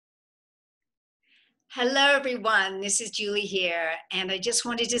Hello, everyone. This is Julie here, and I just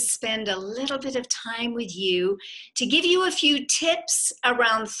wanted to spend a little bit of time with you to give you a few tips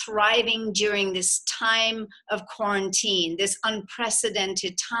around thriving during this time of quarantine, this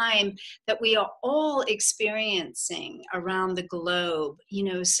unprecedented time that we are all experiencing around the globe. You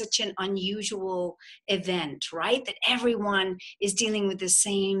know, such an unusual event, right? That everyone is dealing with the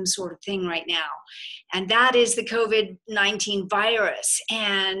same sort of thing right now, and that is the COVID-19 virus.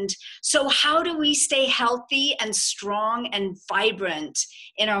 And so how do we stay healthy and strong and vibrant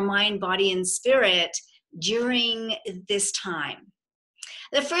in our mind, body, and spirit during this time?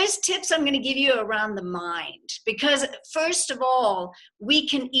 The first tips I'm going to give you are around the mind, because first of all, we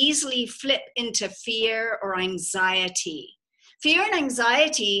can easily flip into fear or anxiety. Fear and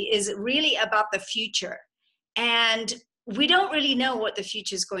anxiety is really about the future, and we don't really know what the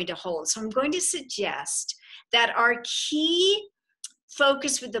future is going to hold. So I'm going to suggest that our key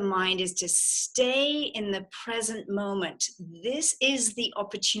focus with the mind is to stay in the present moment. This is the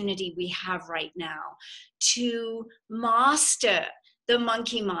opportunity we have right now to master the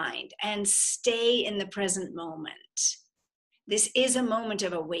monkey mind and stay in the present moment. This is a moment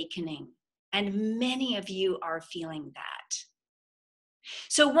of awakening, and many of you are feeling that.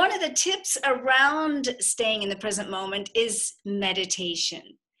 So one of the tips around staying in the present moment is meditation.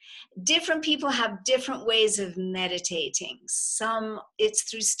 Different people have different ways of meditating. Some it's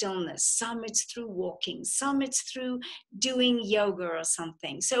through stillness, some it's through walking, some it's through doing yoga or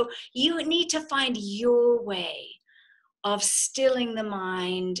something. So you need to find your way of stilling the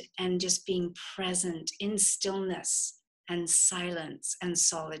mind and just being present in stillness and silence and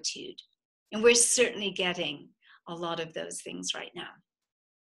solitude. And we're certainly getting a lot of those things right now.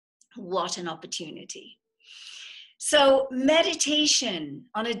 What an opportunity. So meditation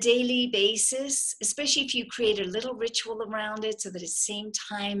on a daily basis, especially if you create a little ritual around it so that it's the same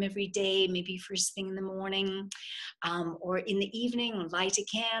time every day, maybe first thing in the morning or in the evening, light a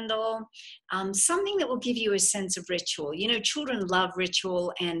candle, something that will give you a sense of ritual. You know, children love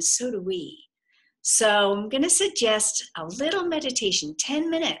ritual, and so do we. So I'm going to suggest a little meditation,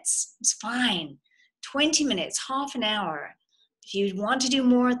 10 minutes, it's fine, 20 minutes, half an hour. If you want to do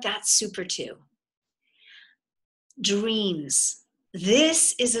more, that's super too. Dreams.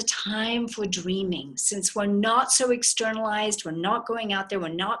 This is a time for dreaming. Since we're not so externalized, we're not going out there, we're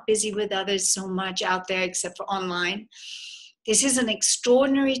not busy with others so much out there except for online. This is an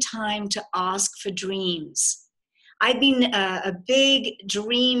extraordinary time to ask for dreams. I've been a big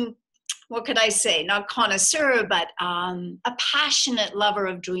dream, what could I say, not connoisseur, but a passionate lover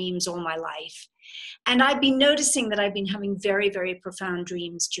of dreams all my life. And I've been noticing that I've been having very, very profound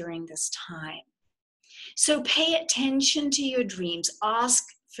dreams during this time. So pay attention to your dreams. Ask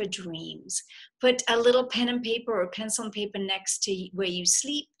for dreams. Put a little pen and paper or pencil and paper next to where you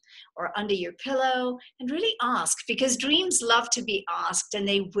sleep or under your pillow and really ask, because dreams love to be asked, and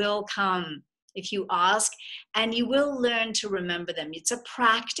they will come if you ask, and you will learn to remember them. It's a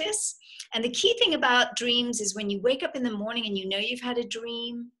practice. And the key thing about dreams is when you wake up in the morning and you know you've had a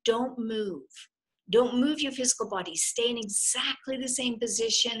dream, don't move. Don't move your physical body. Stay in exactly the same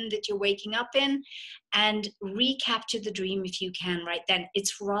position that you're waking up in and recapture the dream if you can right then.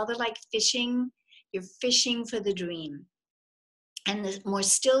 It's rather like fishing. You're fishing for the dream. And the more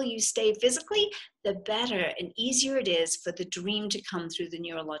still you stay physically, the better and easier it is for the dream to come through the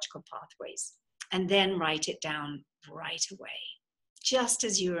neurological pathways. And then write it down right away, just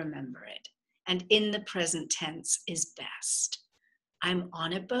as you remember it. And in the present tense is best. I'm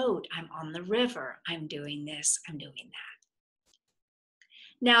on a boat, I'm on the river, I'm doing this, I'm doing that.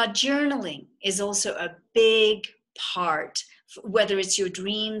 Now, journaling is also a big part, whether it's your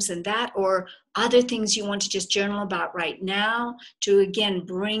dreams and that, or other things you want to just journal about right now, to again,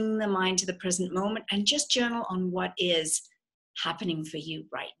 bring the mind to the present moment and just journal on what is happening for you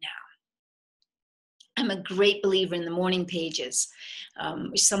right now. I'm a great believer in the morning pages,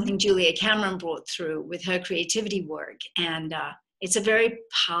 which is something Julia Cameron brought through with her creativity work. And it's a very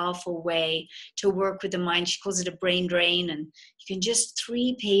powerful way to work with the mind. She calls it a brain drain, and you can just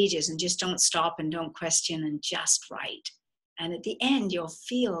 3 pages and just don't stop and don't question and just write. And at the end, you'll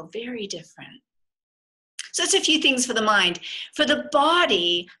feel very different. So that's a few things for the mind. For the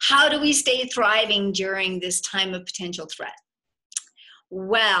body, how do we stay thriving during this time of potential threat?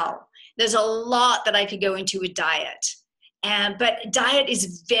 Well, there's a lot that I could go into with diet. But diet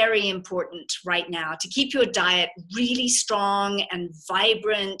is very important right now to keep your diet really strong and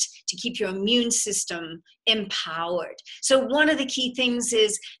vibrant, to keep your immune system empowered. So one of the key things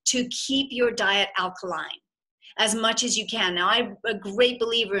is to keep your diet alkaline as much as you can. Now, I'm a great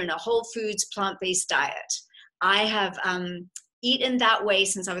believer in a whole foods, plant-based diet. I have eaten that way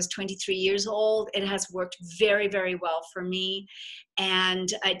since I was 23 years old. It has worked very, very well for me. And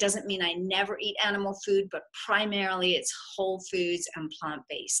it doesn't mean I never eat animal food, but primarily it's whole foods and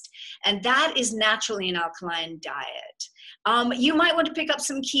plant-based. And that is naturally an alkaline diet. You might want to pick up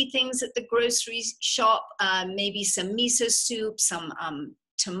some key things at the grocery shop, maybe some miso soup, some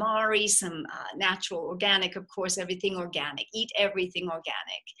tamari, some natural organic, of course, everything organic. Eat everything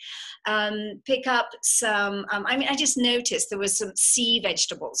organic. Pick up some, I just noticed there was some sea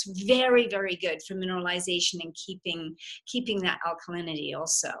vegetables, very, very good for mineralization and keeping that alkalinity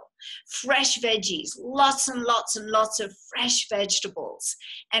also. Fresh veggies, lots and lots and lots of fresh vegetables.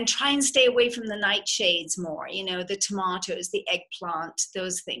 And try and stay away from the nightshades more, the tomatoes, the eggplant,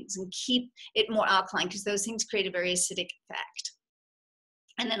 those things, and keep it more alkaline because those things create a very acidic effect.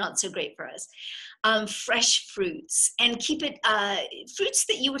 And they're not so great for us. Fresh fruits, and keep it, fruits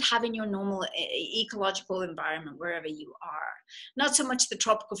that you would have in your normal ecological environment, wherever you are. Not so much the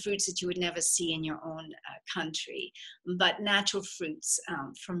tropical fruits that you would never see in your own country, but natural fruits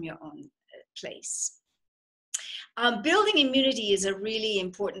from your own place. Building immunity is a really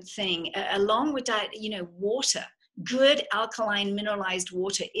important thing, along with that, water. Good alkaline mineralized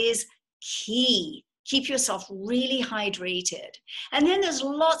water is key. Keep yourself really hydrated. And then there's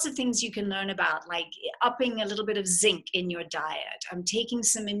lots of things you can learn about, like upping a little bit of zinc in your diet. I'm taking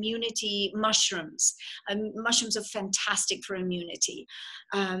some immunity mushrooms. Mushrooms are fantastic for immunity.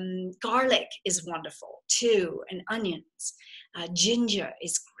 Garlic is wonderful too, and onions. Ginger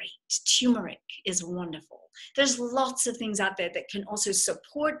is great. Turmeric is wonderful. There's lots of things out there that can also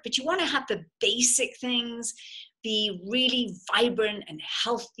support, but you want to have the basic things be really vibrant and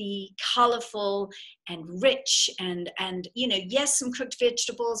healthy, colorful and rich, and yes, some cooked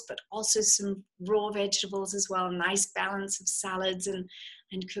vegetables, but also some raw vegetables as well. Nice balance of salads and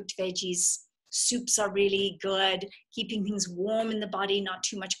cooked veggies. Soups are really good, keeping things warm in the body, not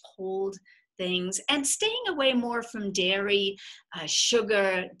too much cold things, and staying away more from dairy.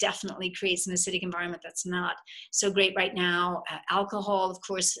 Sugar definitely creates an acidic environment that's not so great right now. Alcohol, of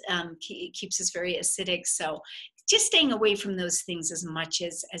course, keeps us very acidic. So just staying away from those things as much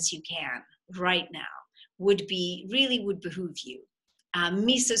as you can right now would behoove you.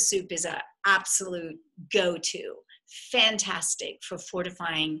 Miso soup is an absolute go-to. Fantastic for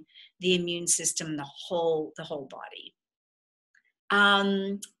fortifying the immune system, the whole body.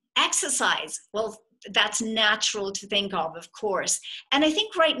 Exercise, well, that's natural to think of course. And I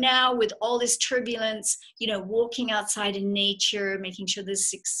think right now with all this turbulence, walking outside in nature, making sure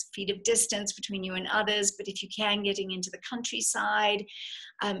there's 6 feet of distance between you and others, but if you can, getting into the countryside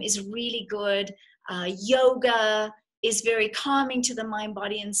is really good. Yoga is very calming to the mind,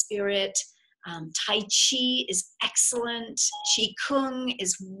 body, and spirit. Tai Chi is excellent. Qi Kung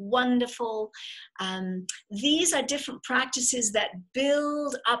is wonderful. These are different practices that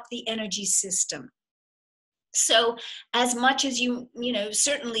build up the energy system. So as much as you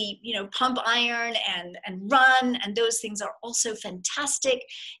certainly, pump iron and run, and those things are also fantastic,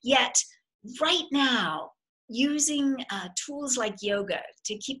 yet right now, using tools like yoga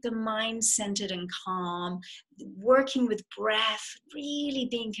to keep the mind centered and calm, working with breath, really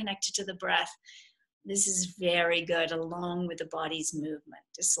being connected to the breath, this is very good along with the body's movement.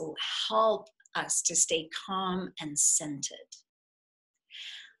 This will help us to stay calm and centered.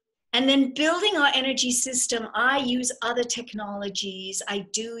 And then building our energy system, I use other technologies. I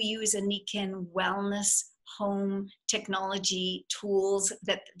do use a Nikken wellness home technology tools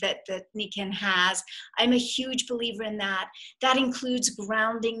that Nikken has. I'm a huge believer in that. That includes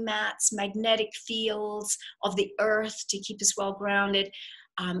grounding mats, magnetic fields of the earth to keep us well grounded.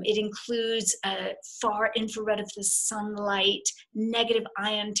 It includes far infrared of the sunlight, negative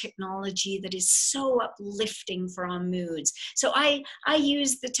ion technology that is so uplifting for our moods. So I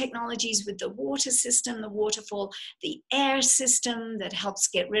use the technologies with the water system, the waterfall, the air system that helps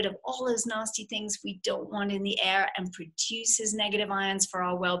get rid of all those nasty things we don't want in the air and produces negative ions for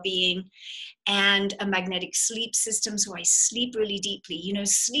our well-being, and a magnetic sleep system. So I sleep really deeply.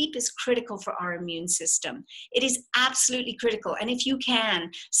 Sleep is critical for our immune system. It is absolutely critical. And if you can,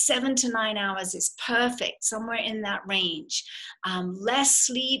 7 to 9 hours is perfect, somewhere in that range. Less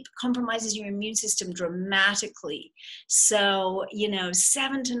sleep compromises your immune system dramatically. So,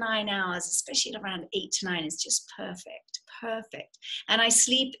 7 to 9 hours, especially at around 8 to 9, is just perfect. And I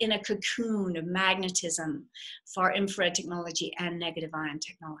sleep in a cocoon of magnetism, far infrared technology, and negative ion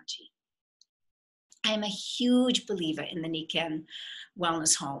technology. I'm a huge believer in the Nikken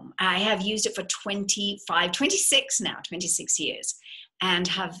Wellness Home. I have used it for 26 years, and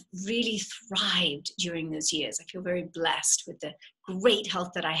have really thrived during those years. I feel very blessed with the great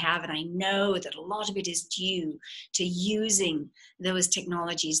health that I have. And I know that a lot of it is due to using those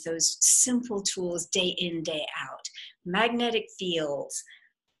technologies, those simple tools day in, day out. Magnetic fields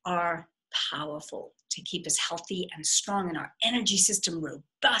are powerful to keep us healthy and strong, and our energy system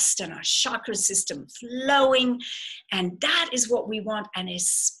robust, and our chakra system flowing. And that is what we want, and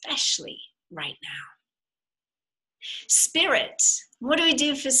especially right now. Spirit. What do we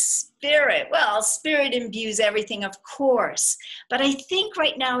do for spirit? Well, spirit imbues everything, of course. But I think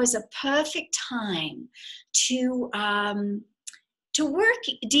right now is a perfect time to work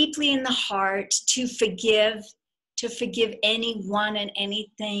deeply in the heart, to forgive anyone and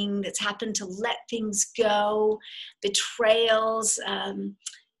anything that's happened, to let things go, betrayals.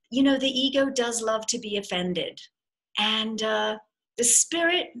 You know, the ego does love to be offended. And the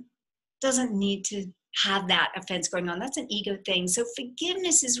spirit doesn't need to have that offense going on. That's an ego thing. So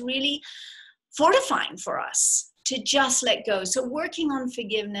forgiveness is really fortifying for us to just let go. So working on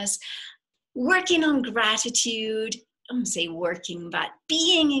forgiveness, working on gratitude, I don't say working, but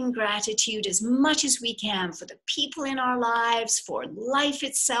being in gratitude as much as we can for the people in our lives, for life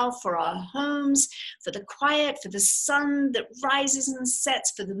itself, for our homes, for the quiet, for the sun that rises and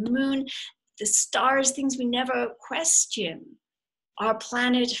sets, for the moon, the stars, things we never question. Our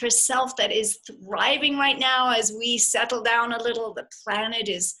planet herself that is thriving right now as we settle down a little. The planet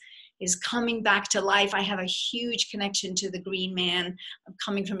is coming back to life. I have a huge connection to the Green Man. I'm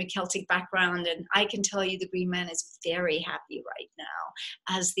coming from a Celtic background, and I can tell you the Green Man is very happy right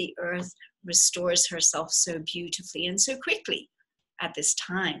now as the earth restores herself so beautifully and so quickly at this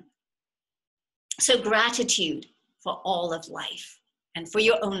time. So gratitude for all of life and for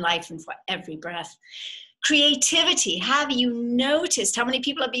your own life and for every breath. Creativity. Have you noticed how many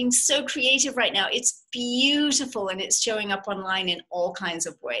people are being so creative right now? It's beautiful, and it's showing up online in all kinds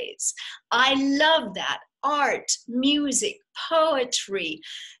of ways. I love that. Art, music, poetry.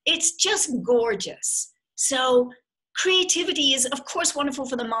 It's just gorgeous. So creativity is, of course, wonderful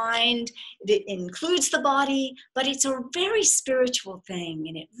for the mind. It includes the body, but it's a very spiritual thing,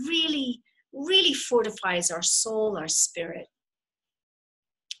 and it really, really fortifies our soul, our spirit.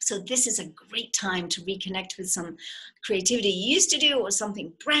 So this is a great time to reconnect with some creativity you used to do, or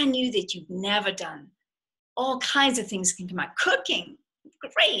something brand new that you've never done. All kinds of things can come out. Cooking,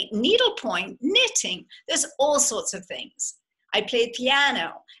 great. Needlepoint, knitting, there's all sorts of things. I play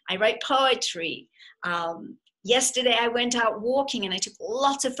piano, I write poetry. Yesterday I went out walking and I took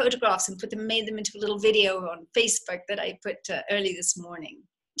lots of photographs and made them into a little video on Facebook that I put early this morning.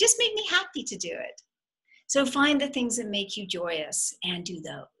 It just made me happy to do it. So find the things that make you joyous and do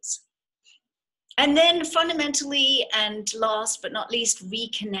those. And then fundamentally, and last but not least,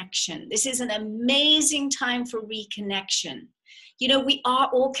 reconnection. This is an amazing time for reconnection. You know, we are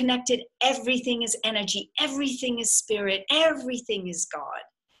all connected. Everything is energy. Everything is spirit. Everything is God.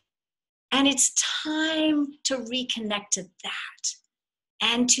 And it's time to reconnect to that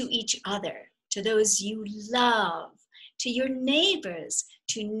and to each other, to those you love, to your neighbors,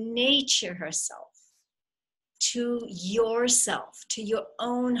 to nature herself, to yourself, to your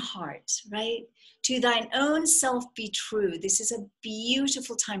own heart, right? To thine own self be true. This is a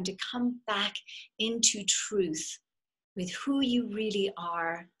beautiful time to come back into truth with who you really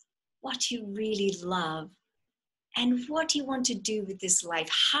are, what you really love, and what you want to do with this life.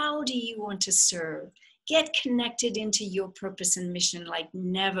 How do you want to serve? Get connected into your purpose and mission like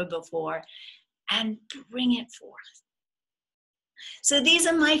never before, and bring it forth. So these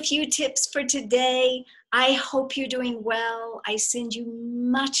are my few tips for today. I hope you're doing well. I send you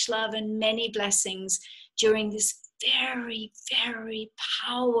much love and many blessings during this very, very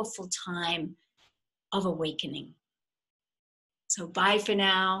powerful time of awakening. So bye for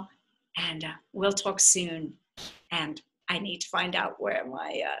now, and we'll talk soon. And I need to find out where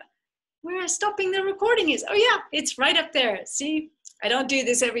stopping the recording is. Oh yeah, it's right up there. See, I don't do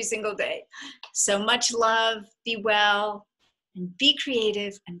this every single day. So much love, be well, and be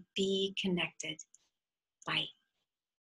creative and be connected. Bye.